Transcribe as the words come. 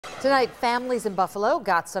Tonight, families in Buffalo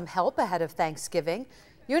got some help ahead of Thanksgiving.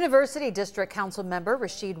 University District Council member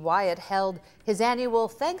Rasheed Wyatt held his annual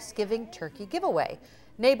Thanksgiving turkey giveaway.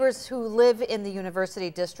 Neighbors who live in the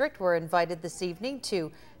University District were invited this evening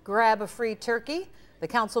to grab a free turkey. The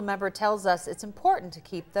council member tells us it's important to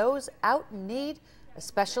keep those out in need,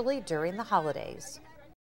 especially during the holidays.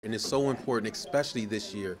 And it's so important, especially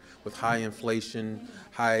this year with high inflation,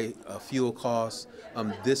 high fuel costs.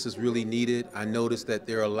 This is really needed. I noticed that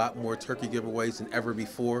there are a lot more turkey giveaways than ever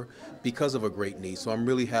before because of a great need. So I'm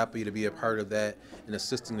really happy to be a part of that and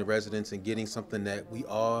assisting the residents and getting something that we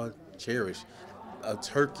all cherish, a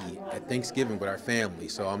turkey at Thanksgiving with our family.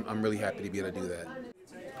 So I'm really happy to be able to do that.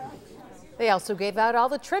 They also gave out all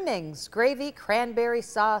the trimmings, gravy, cranberry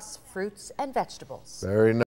sauce, fruits, and vegetables. Very nice.